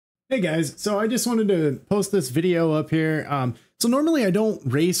Hey guys, so I just wanted to post this video up here. So normally I don't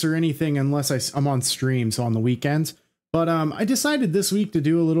race or anything unless I'm on stream, so on the weekends. But I decided this week to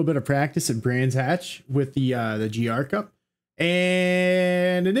do a little bit of practice at Brands Hatch with the GR Cup,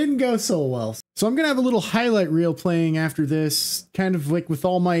 and it didn't go so well. So I'm gonna have a little highlight reel playing after this, kind of like with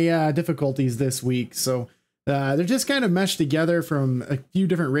all my difficulties this week. So they're just kind of meshed together from a few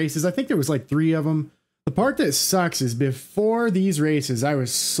different races. I think there was like 3 of them. The part that sucks is before these races, I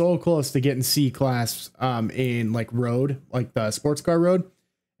was so close to getting C class in like road, like the sports car road,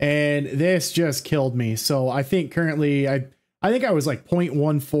 and this just killed me. So I think currently I think I was like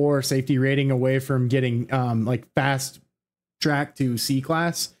 0.14 safety rating away from getting like fast track to C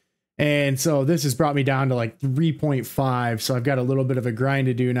class. And so this has brought me down to like 3.5. So I've got a little bit of a grind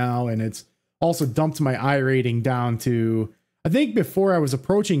to do now, and it's also dumped my I rating down to, I think before I was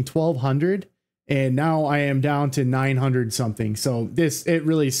approaching 1200. And now I am down to 900 something. So it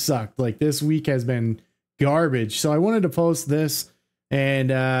really sucked. Like this week has been garbage. So I wanted to post this,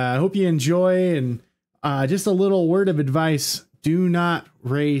 and I hope you enjoy. And just a little word of advice: do not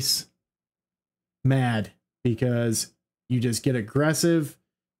race mad, because you just get aggressive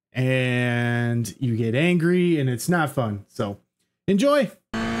and you get angry and it's not fun. So enjoy.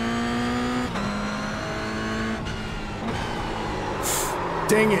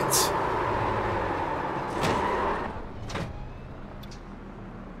 Dang it.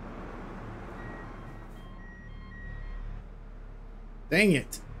 Dang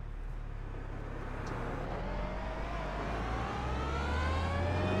it.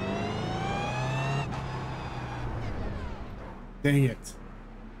 Dang it.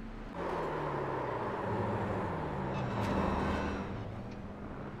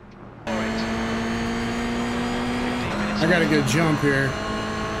 I got a good jump here.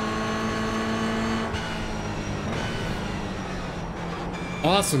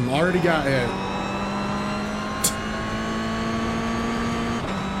 Awesome, already got it.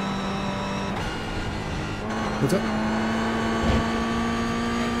 What's up?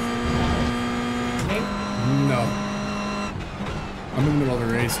 No. I'm in the middle of a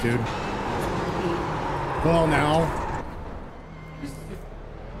race, dude. Well, now.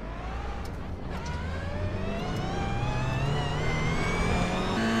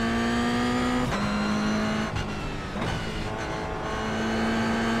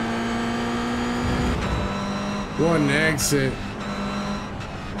 One exit.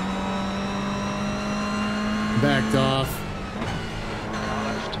 Backed off. Car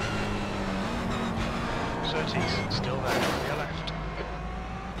left. Surtees still there. Your left.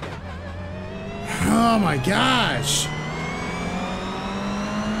 Oh my gosh.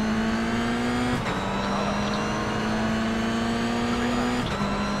 Car left. Clear left.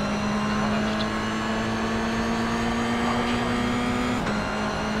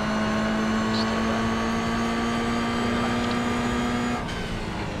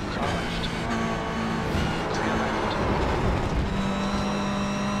 Car left. Hold your line. Still there. Clear left. Car left. Clear left.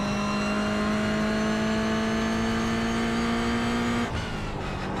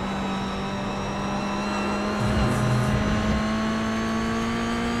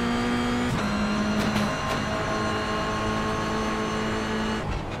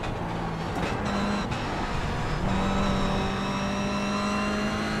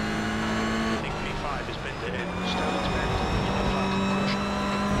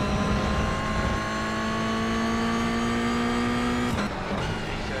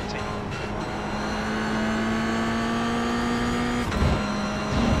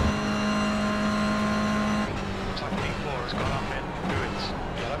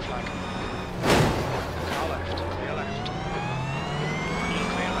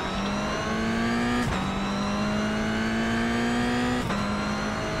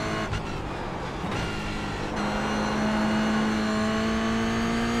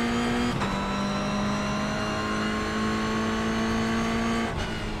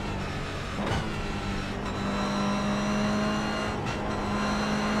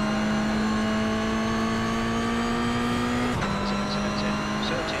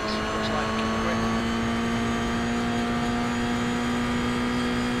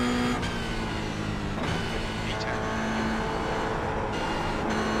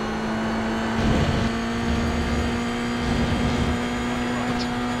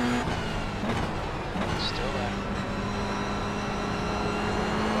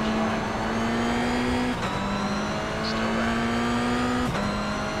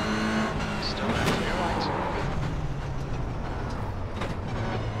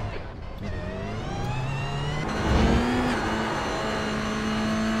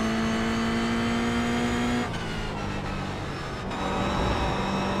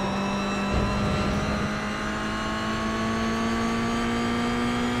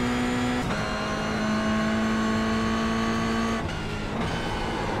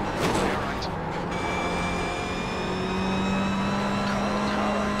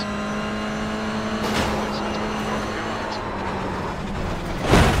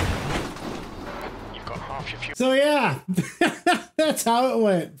 So yeah, that's how it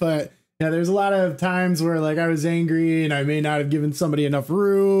went. But yeah, there's a lot of times where like I was angry and I may not have given somebody enough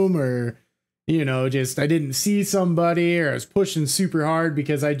room, or you know, just I didn't see somebody, or I was pushing super hard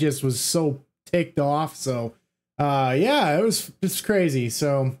because I just was so ticked off. So yeah, it was just crazy.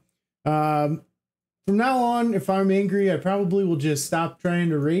 So from now on, if I'm angry, I probably will just stop trying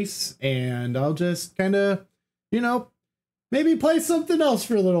to race and I'll just kind of, you know, maybe play something else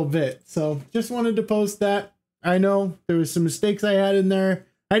for a little bit. So just wanted to post that. I know there was some mistakes I had in there.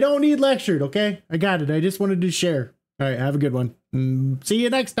 I don't need lectured, okay? I got it. I just wanted to share. All right, have a good one. See you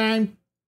next time.